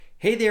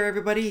Hey there,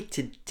 everybody.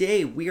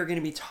 Today we are going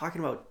to be talking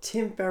about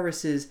Tim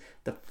Ferriss's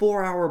The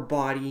 4-Hour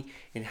Body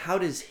and how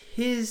does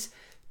his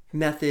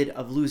method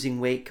of losing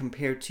weight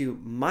compare to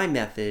my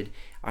method.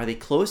 Are they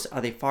close?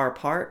 Are they far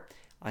apart?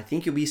 I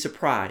think you'll be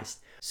surprised.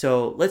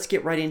 So let's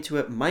get right into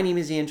it. My name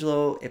is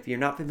Angelo. If you're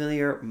not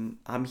familiar,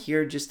 I'm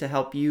here just to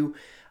help you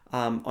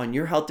on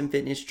your health and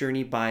fitness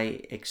journey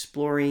by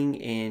exploring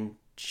and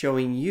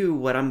showing you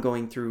what I'm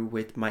going through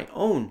with my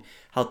own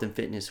health and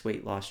fitness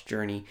weight loss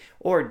journey,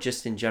 or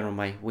just in general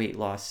my weight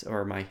loss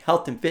or my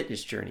health and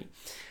fitness journey.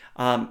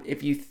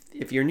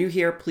 If you're new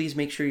here, please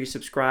make sure you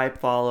subscribe,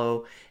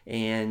 follow,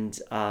 and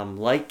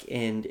like.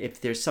 And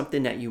if there's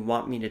something that you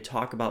want me to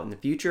talk about in the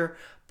future,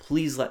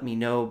 please let me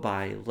know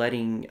by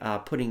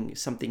putting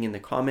something in the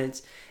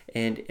comments.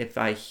 And if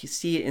I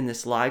see it in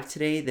this live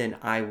today, then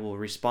I will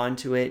respond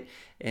to it.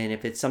 And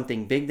if it's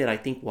something big that I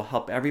think will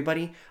help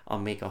everybody, I'll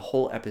make a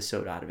whole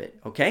episode out of it.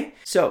 Okay?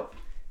 So,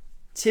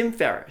 Tim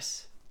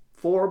Ferriss,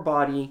 the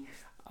 4-Hour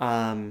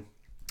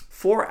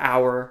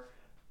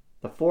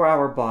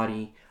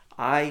Body.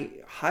 I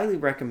highly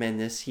recommend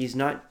this.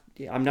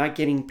 I'm not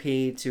getting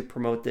paid to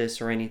promote this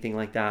or anything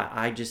like that.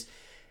 I just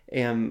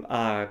am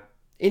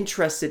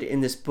interested in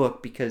this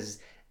book because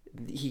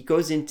he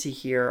goes into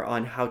here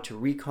on how to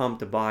recalm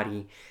the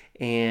body.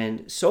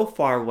 And so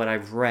far what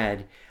I've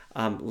read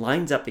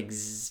lines up,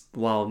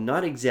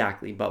 not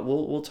exactly, but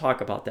we'll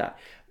talk about that.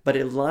 But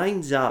it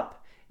lines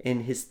up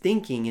in his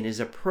thinking and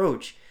his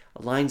approach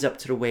lines up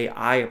to the way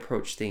I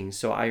approach things.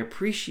 So I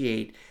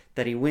appreciate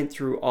that he went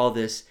through all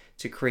this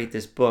to create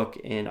this book,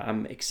 and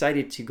I'm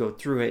excited to go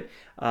through it.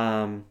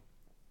 And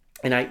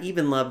I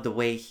even love the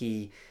way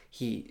he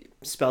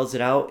spells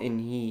it out,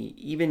 and he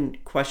even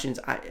questions.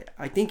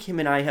 I think him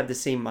and I have the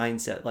same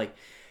mindset. Like,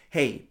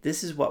 hey,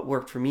 this is what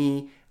worked for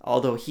me.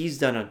 Although he's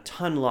done a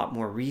lot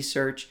more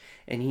research,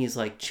 and he's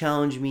like,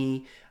 challenge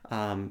me.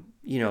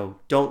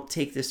 Don't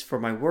take this for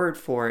my word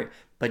for it,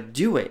 but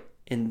do it,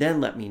 and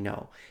then let me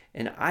know.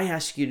 And I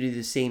ask you to do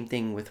the same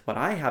thing with what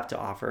I have to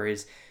offer.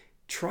 Is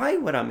try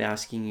what I'm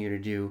asking you to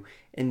do,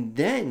 and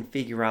then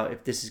figure out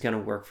if this is going to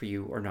work for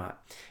you or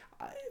not.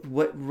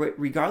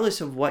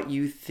 Regardless of what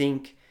you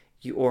think,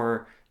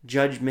 or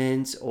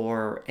judgments,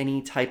 or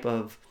any type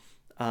of,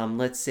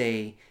 let's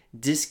say,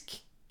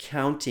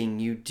 discounting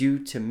you do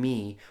to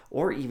me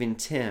or even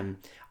Tim,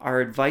 our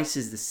advice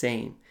is the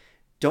same.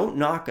 Don't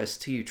knock us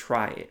till you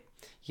try it.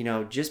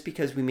 Just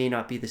because we may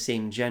not be the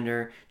same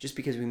gender, just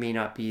because we may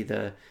not be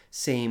the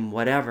same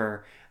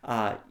whatever,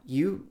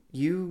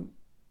 you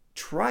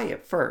try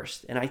it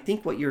first. And I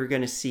think what you're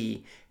going to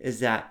see is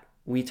that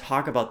we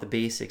talk about the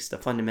basics, the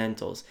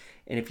fundamentals.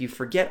 And if you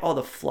forget all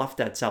the fluff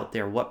that's out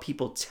there, what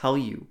people tell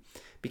you,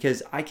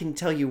 because I can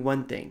tell you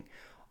one thing,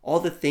 all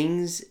the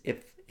things,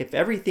 if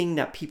everything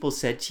that people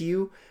said to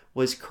you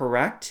was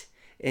correct,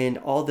 and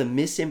all the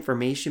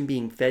misinformation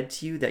being fed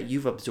to you that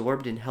you've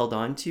absorbed and held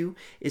on to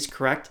is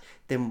correct,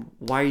 then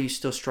why are you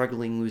still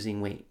struggling losing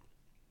weight?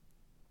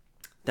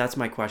 That's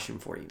my question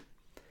for you.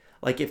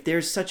 Like, if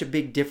there's such a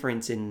big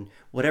difference in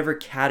whatever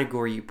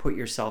category you put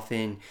yourself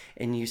in,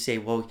 and you say,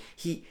 well,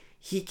 he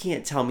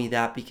can't tell me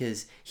that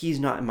because he's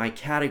not in my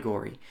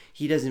category.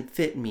 He doesn't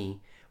fit me.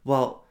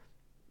 Well,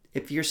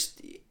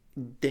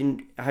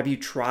 then have you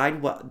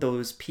tried what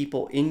those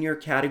people in your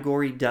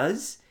category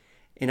does?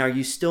 And are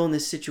you still in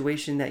this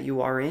situation that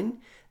you are in?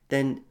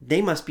 Then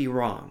they must be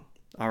wrong.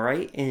 All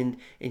right. And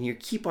you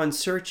keep on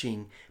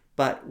searching.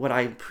 But what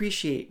I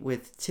appreciate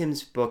with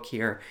Tim's book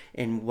here,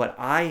 and what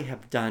I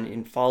have done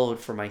and followed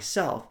for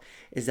myself,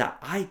 is that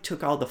I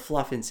took all the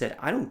fluff and said,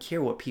 I don't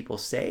care what people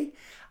say.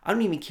 I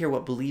don't even care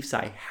what beliefs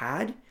I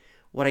had.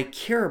 What I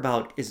care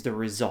about is the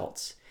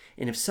results.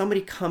 And if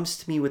somebody comes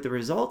to me with the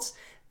results,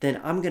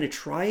 then I'm going to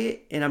try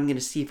it, and I'm going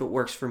to see if it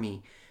works for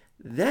me.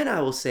 Then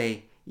I will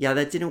say, yeah,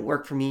 that didn't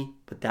work for me,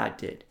 but that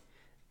did.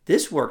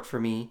 This worked for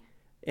me,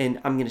 and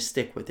I'm going to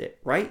stick with it,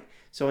 right?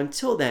 So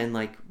until then,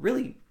 like,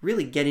 really,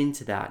 really get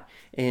into that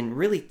and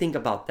really think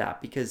about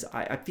that, because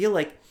I feel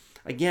like,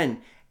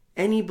 again,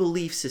 any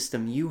belief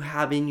system you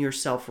have in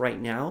yourself right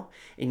now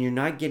and you're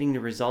not getting the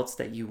results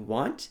that you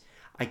want,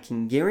 I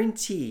can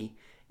guarantee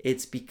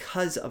it's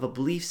because of a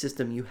belief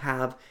system you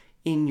have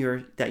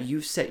that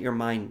you've set your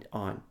mind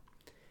on.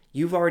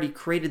 You've already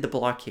created the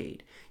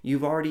blockade.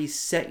 You've already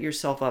set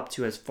yourself up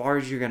to as far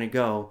as you're going to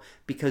go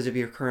because of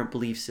your current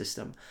belief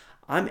system.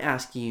 I'm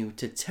asking you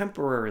to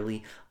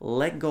temporarily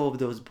let go of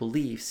those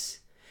beliefs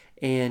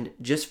and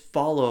just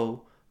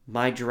follow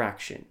my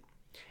direction.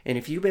 And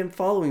if you've been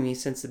following me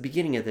since the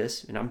beginning of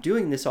this, and I'm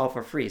doing this all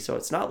for free, so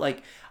it's not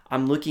like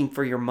I'm looking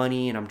for your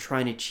money and I'm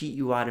trying to cheat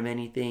you out of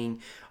anything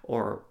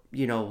or,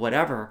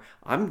 whatever.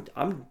 I'm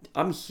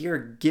here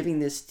giving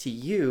this to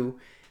you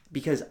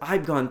because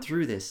I've gone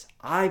through this.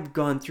 I've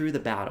gone through the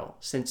battle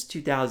since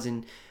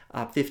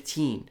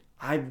 2015.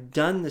 I've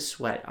done the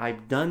sweat.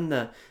 I've done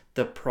the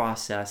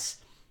process.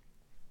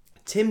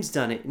 Tim's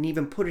done it and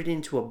even put it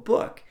into a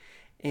book.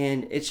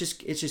 And it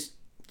just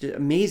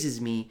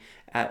amazes me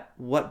at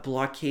what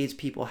blockades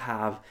people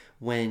have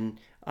when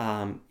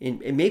And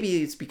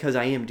maybe it's because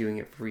I am doing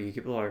it free.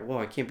 People are like, well,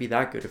 I can't be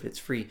that good if it's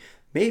free.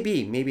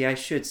 Maybe I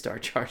should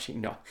start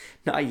charging. No,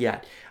 not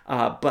yet.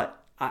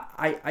 But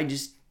I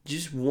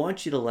just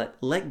want you to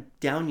let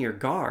down your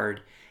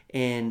guard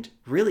and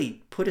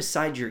really put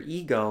aside your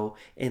ego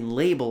and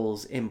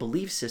labels and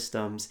belief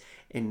systems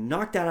and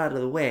knock that out of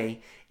the way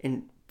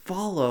and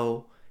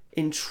follow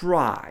and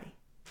try,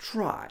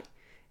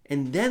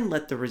 and then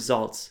let the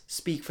results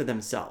speak for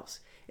themselves.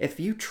 If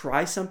you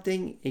try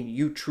something and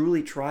you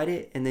truly tried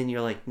it and then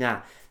you're like,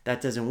 nah,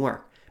 that doesn't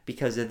work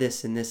because of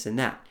this and this and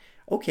that,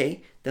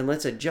 okay, then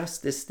let's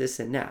adjust this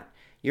and that.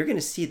 You're going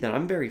to see that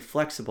I'm very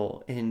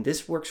flexible and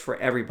this works for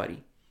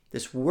everybody.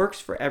 This works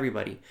for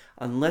everybody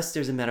unless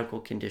there's a medical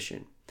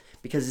condition,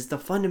 because it's the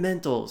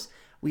fundamentals.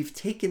 We've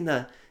taken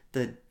the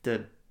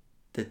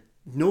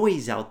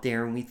noise out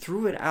there and we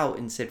threw it out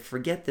and said,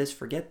 forget this,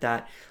 forget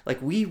that.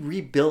 Like we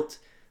rebuilt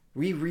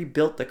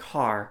the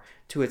car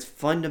to its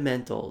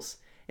fundamentals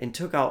and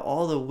took out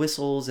all the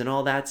whistles and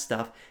all that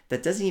stuff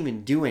that doesn't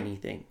even do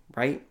anything,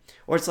 right?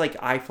 Or it's like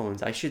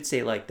iPhones, I should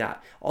say like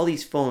that. All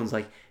these phones,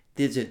 like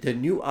there's the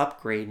new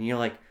upgrade and you're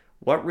like,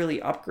 what really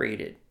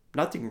upgraded?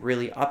 Nothing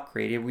really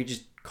upgraded. We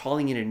just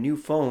calling it a new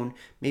phone,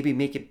 maybe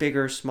make it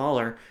bigger,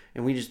 smaller,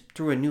 and we just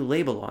threw a new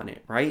label on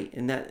it, right?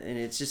 And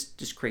it's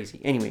just crazy.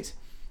 Anyways,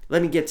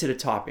 let me get to the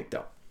topic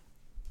though.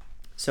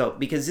 So,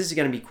 because this is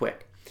going to be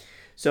quick.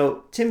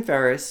 So, Tim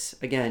Ferriss,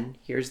 again,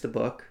 here's the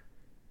book.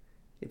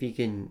 If you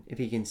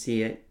can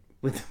see it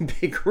with a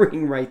big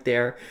ring right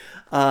there.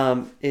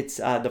 It's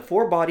the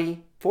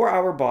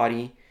 4-Hour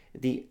Body,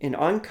 an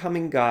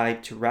oncoming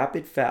guide to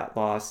rapid fat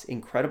loss,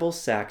 incredible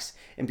sex,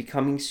 and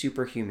becoming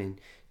superhuman.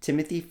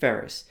 Timothy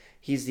Ferriss.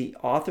 He's the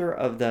author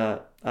of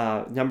the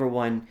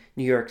 #1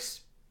 New York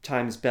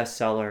Times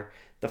bestseller,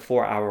 The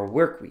 4-Hour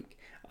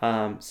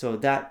Workweek. So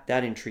that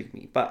intrigued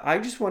me. But I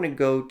just want to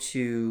go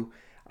to,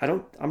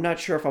 I'm not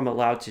sure if I'm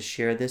allowed to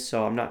share this,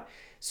 so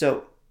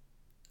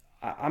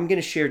I'm going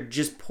to share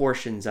just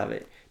portions of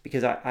it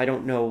because I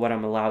don't know what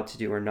I'm allowed to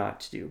do or not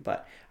to do.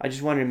 But I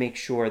just wanted to make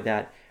sure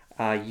that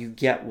you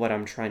get what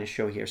I'm trying to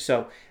show here.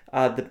 So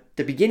the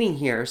beginning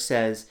here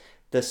says,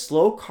 the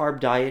slow carb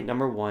diet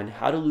 #1,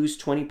 how to lose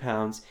 20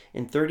 pounds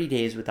in 30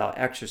 days without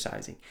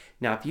exercising.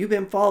 Now, if you've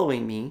been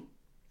following me,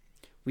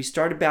 we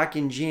started back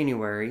in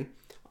January.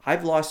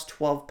 I've lost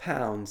 12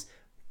 pounds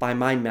by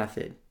my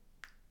method.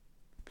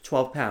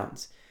 12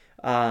 pounds.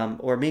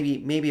 Or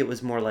maybe it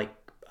was more like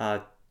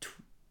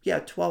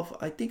 12,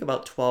 I think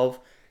about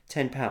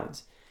 10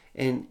 pounds.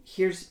 And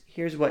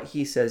here's what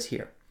he says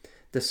here.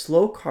 The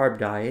slow carb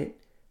diet,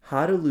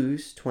 how to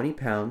lose 20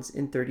 pounds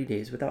in 30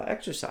 days without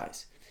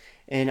exercise.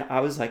 And I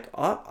was like,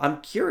 oh,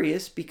 I'm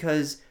curious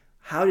because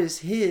how does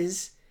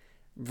his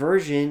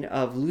version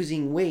of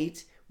losing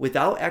weight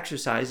without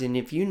exercise, and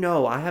if you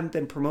know, I haven't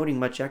been promoting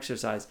much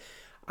exercise.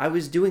 I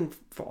was doing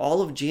for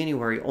all of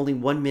January only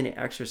 1-minute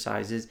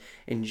exercises,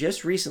 and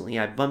just recently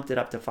I bumped it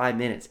up to 5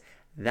 minutes.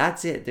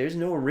 That's it. There's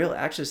no real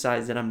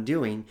exercise that I'm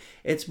doing.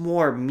 It's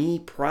more me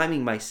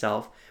priming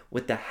myself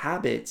with the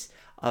habits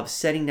of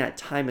setting that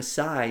time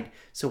aside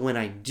so when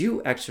I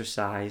do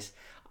exercise,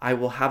 I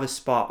will have a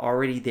spot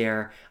already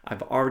there.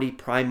 I've already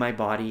primed my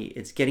body.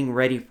 It's getting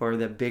ready for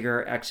the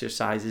bigger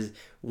exercises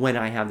when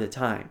I have the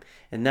time.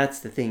 And that's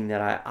the thing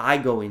that I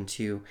go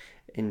into.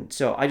 And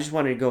so I just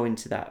wanted to go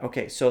into that.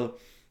 Okay, so,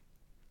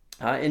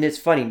 and it's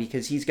funny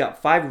because he's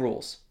got 5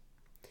 rules.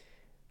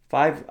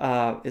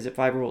 Is it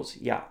 5 rules?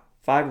 Yeah,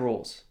 5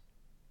 rules.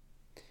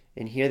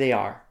 And here they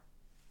are.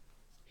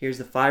 Here's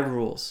the 5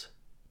 rules.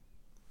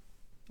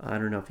 I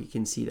don't know if you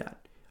can see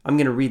that. I'm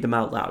going to read them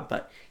out loud,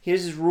 but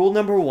here's his rule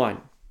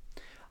 #1.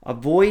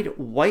 Avoid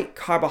white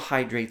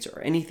carbohydrates or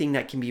anything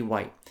that can be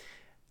white.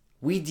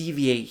 We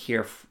deviate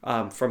here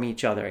from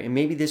each other, and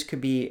maybe this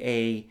could be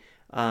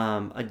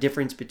a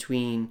difference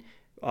between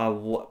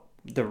what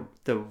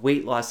the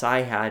weight loss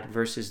I had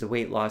versus the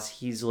weight loss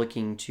he's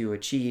looking to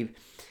achieve.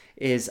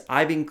 Is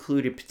I've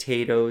included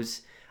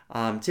potatoes.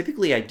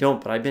 Typically I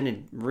don't, but I've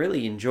been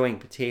really enjoying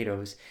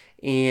potatoes,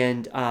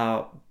 and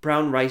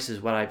brown rice is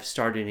what I've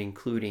started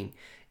including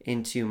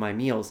into my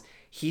meals.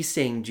 He's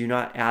saying do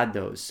not add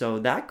those. So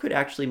that could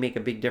actually make a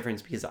big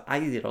difference because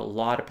I eat a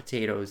lot of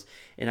potatoes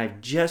and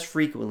I've just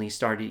frequently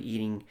started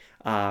eating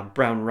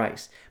brown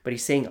rice. But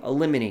he's saying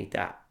eliminate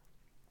that.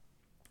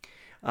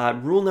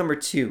 Rule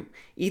 #2,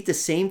 eat the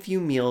same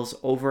few meals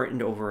over and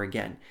over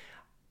again.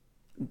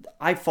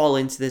 I fall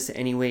into this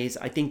anyways.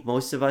 I think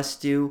most of us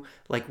do.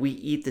 Like we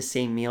eat the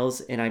same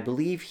meals, and I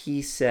believe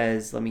he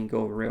says, let me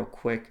go real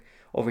quick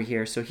over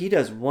here. So he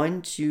does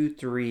 1, 2,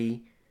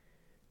 3,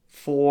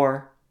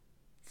 4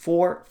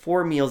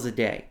 meals a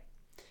day.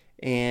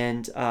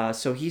 And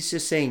so he's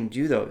just saying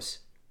do those.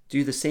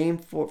 Do the same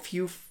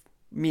few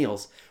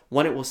meals.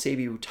 1, it will save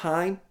you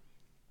time.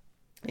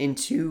 And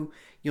 2,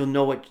 you'll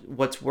know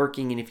what's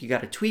working. And if you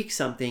got to tweak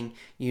something,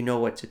 you know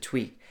what to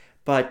tweak.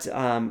 But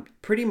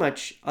pretty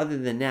much other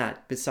than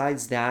that,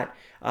 besides that,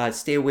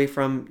 stay away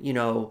from,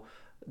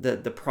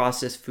 the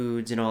processed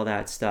foods and all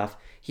that stuff.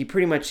 He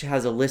pretty much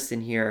has a list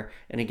in here.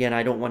 And again,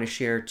 I don't want to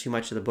share too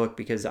much of the book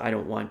because I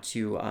don't want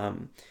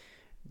to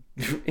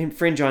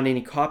infringe on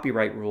any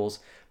copyright rules.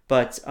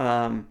 But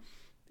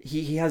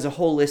he has a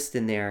whole list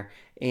in there,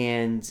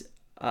 and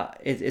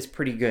it's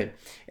pretty good.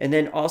 And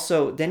then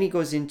he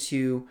goes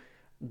into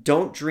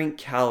don't drink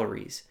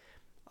calories.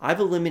 I've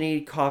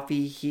eliminated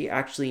coffee. He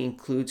actually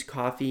includes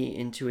coffee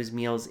into his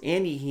meals,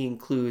 and he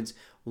includes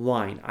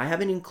wine. I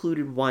haven't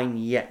included wine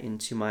yet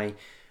into my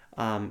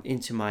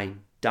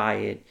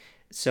diet.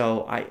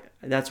 So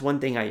that's one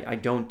thing I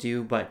don't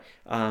do, but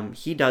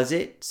he does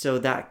it. So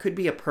that could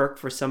be a perk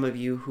for some of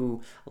you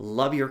who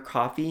love your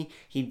coffee.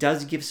 He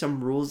does give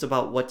some rules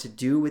about what to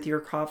do with your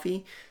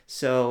coffee.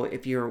 So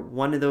if you're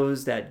one of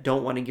those that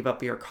don't want to give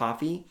up your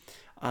coffee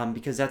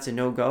because that's a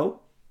no-go,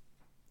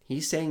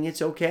 he's saying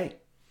it's okay.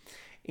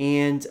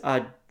 And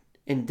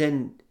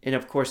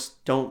of course,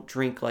 don't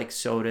drink like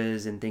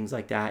sodas and things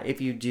like that.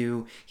 If you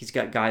do, he's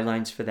got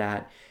guidelines for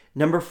that.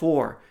 Number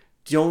 4,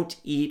 don't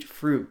eat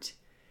fruit.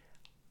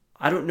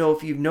 I don't know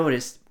if you've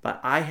noticed,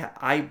 but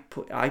I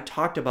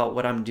talked about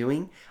what I'm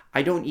doing.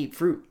 I don't eat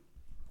fruit.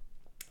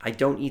 I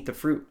don't eat the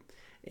fruit.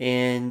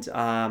 And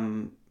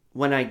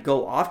when I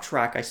go off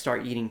track, I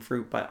start eating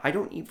fruit, but I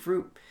don't eat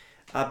fruit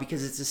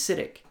because it's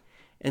acidic.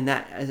 And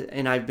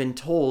I've been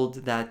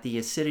told that the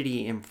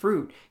acidity in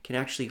fruit can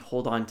actually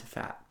hold on to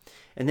fat.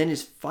 And then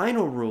his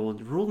final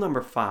rule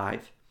number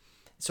 5.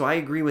 So I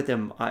agree with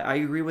him. I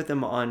agree with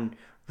him on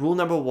rule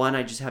number 1.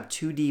 I just have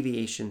 2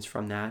 deviations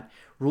from that.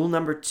 Rule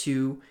number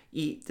 2,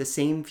 eat the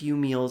same few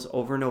meals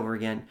over and over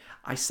again.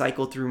 I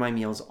cycle through my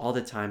meals all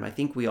the time. I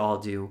think we all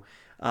do.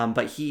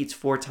 But he eats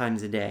 4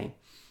 times a day.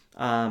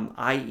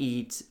 I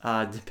eat,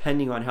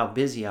 depending on how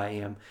busy I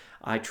am,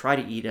 I try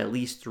to eat at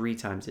least 3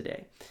 times a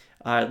day.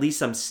 At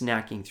least I'm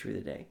snacking through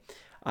the day.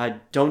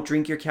 Don't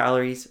drink your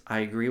calories. I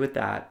agree with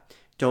that.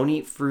 Don't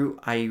eat fruit.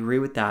 I agree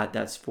with that.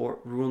 That's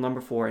rule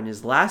number 4. And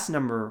his last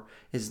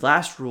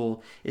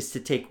rule is to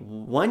take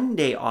 1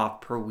 day off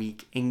per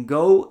week and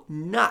go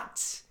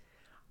nuts.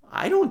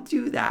 I don't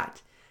do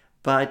that,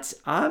 but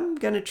I'm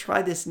going to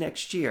try this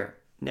next year.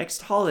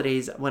 Next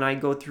holidays, when I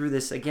go through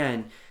this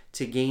again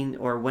to gain,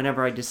 or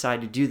whenever I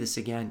decide to do this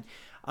again,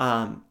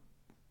 I'm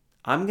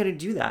going to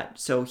do that.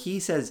 So he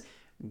says,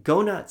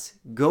 go nuts,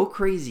 go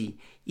crazy,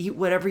 eat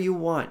whatever you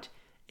want.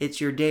 It's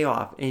your day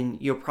off,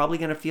 and you're probably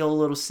going to feel a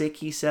little sick,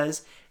 he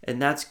says,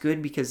 and that's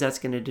good because that's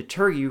going to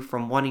deter you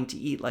from wanting to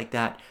eat like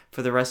that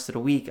for the rest of the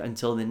week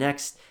until the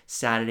next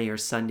Saturday or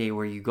Sunday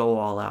where you go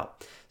all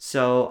out.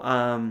 So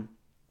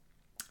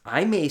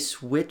I may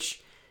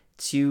switch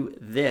to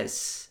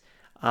this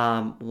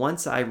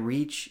once I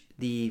reach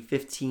the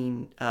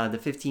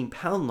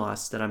 15-pound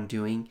loss that I'm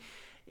doing,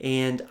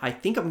 and I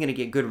think I'm going to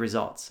get good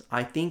results.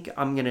 I think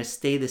I'm going to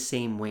stay the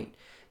same weight.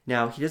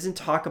 Now, he doesn't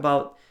talk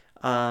about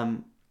the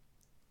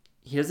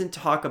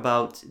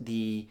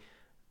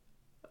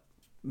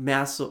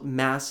muscle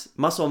mass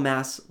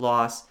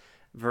loss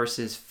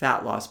versus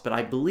fat loss, but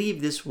I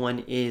believe this one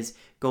is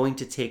going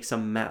to take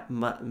some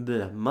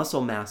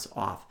muscle mass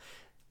off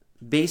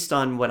based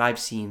on what I've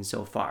seen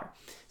so far.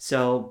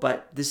 So,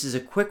 but this is a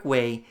quick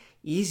way,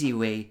 easy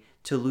way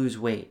to lose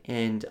weight,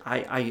 and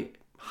I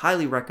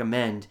highly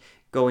recommend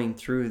going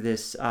through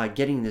this,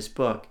 getting this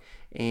book.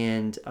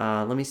 And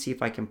let me see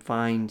if I can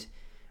find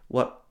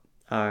what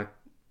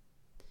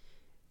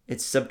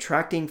it's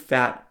Subtracting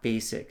Fat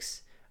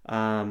Basics.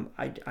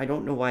 I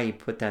don't know why he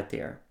put that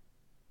there,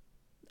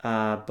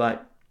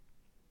 but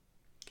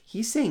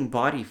he's saying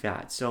body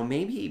fat. So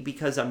maybe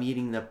because I'm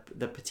eating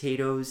the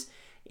potatoes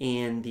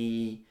and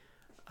the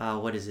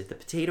the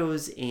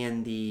potatoes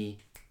and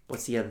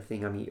what's the other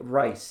thing I'm eating?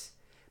 Rice.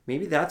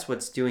 Maybe that's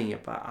what's doing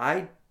it. But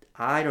I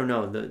don't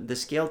know. The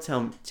scale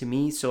to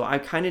me, so I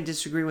kind of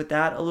disagree with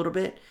that a little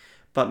bit.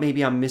 But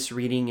maybe I'm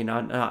misreading and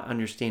not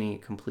understanding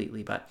it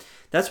completely. But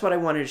that's what I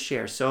wanted to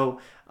share. So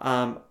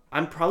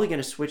I'm probably going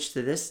to switch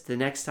to this the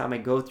next time I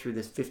go through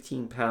this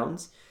 15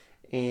 pounds.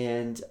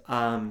 And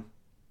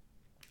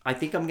I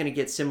think I'm going to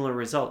get similar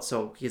results.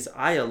 So because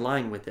I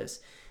align with this.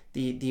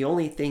 The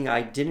only thing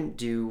I didn't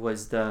do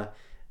was I've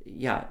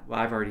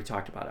already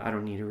talked about it. I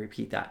don't need to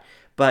repeat that.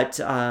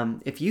 But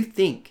if you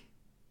think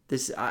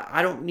this,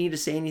 I don't need to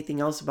say anything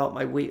else about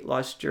my weight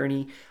loss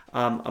journey.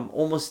 I'm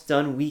almost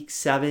done week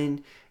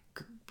 7.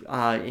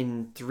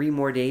 In 3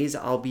 more days,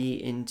 I'll be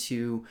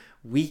into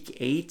week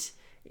 8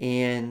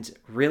 and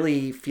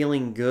really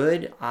feeling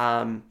good.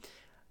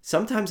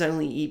 Sometimes I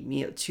only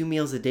eat 2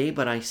 meals a day,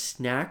 but I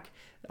snack,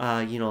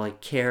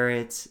 like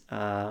carrots,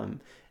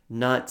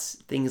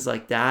 nuts, things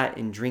like that,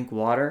 and drink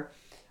water.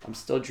 I'm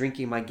still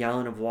drinking my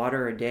gallon of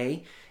water a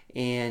day.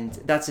 And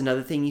that's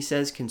another thing he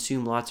says,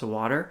 consume lots of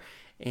water.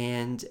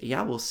 And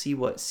yeah, we'll see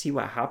what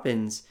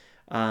happens.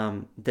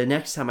 The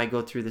next time I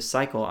go through the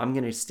cycle, I'm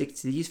going to stick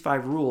to these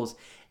 5 rules,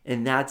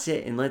 and that's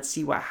it. And let's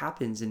see what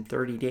happens in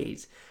 30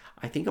 days.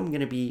 I think I'm going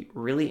to be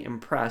really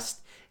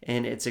impressed,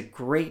 and it's a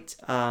great,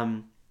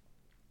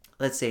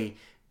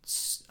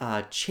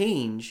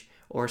 change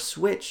or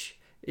switch,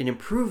 an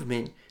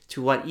improvement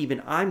to what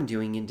even I'm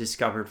doing and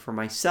discovered for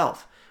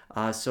myself.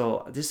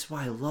 So this is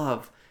why I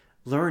love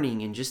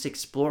learning and just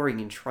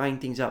exploring and trying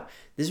things out.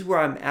 This is where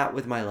I'm at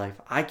with my life.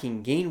 I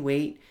can gain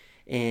weight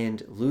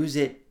and lose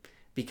it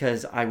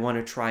because I want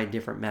to try a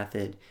different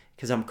method,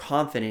 because I'm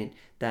confident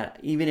that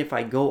even if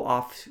I go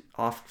off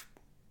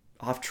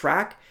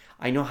track,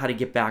 I know how to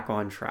get back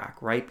on track,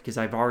 right? Because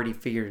I've already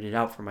figured it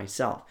out for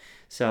myself.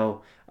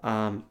 So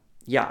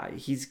yeah,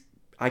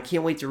 I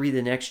can't wait to read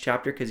the next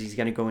chapter because he's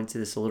going to go into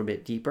this a little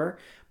bit deeper.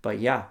 But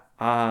yeah,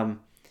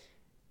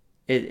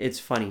 it's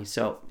funny.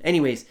 So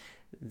anyways,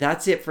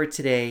 that's it for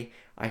today.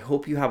 I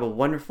hope you have a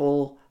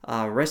wonderful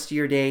rest of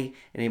your day.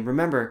 And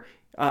remember,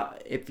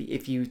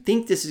 if you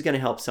think this is going to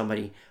help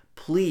somebody,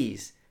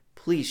 please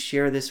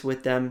share this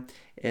with them.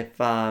 If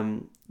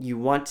you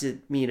want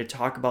me to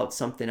talk about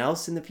something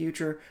else in the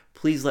future,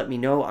 please let me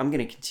know. I'm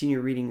going to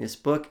continue reading this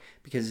book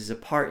because there's a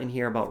part in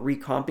here about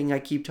recomping I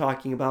keep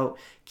talking about.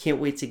 Can't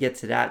wait to get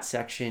to that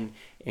section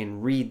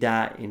and read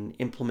that and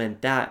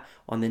implement that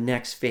on the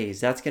next phase.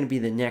 That's going to be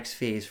the next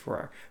phase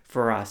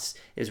for us,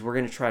 is we're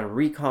going to try to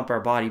recomp our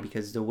body,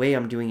 because the way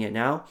I'm doing it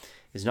now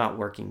is not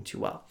working too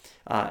well,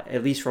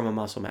 at least from a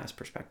muscle mass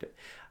perspective.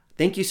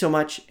 Thank you so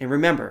much. And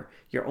remember,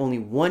 you're only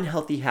one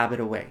healthy habit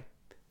away.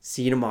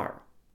 See you tomorrow.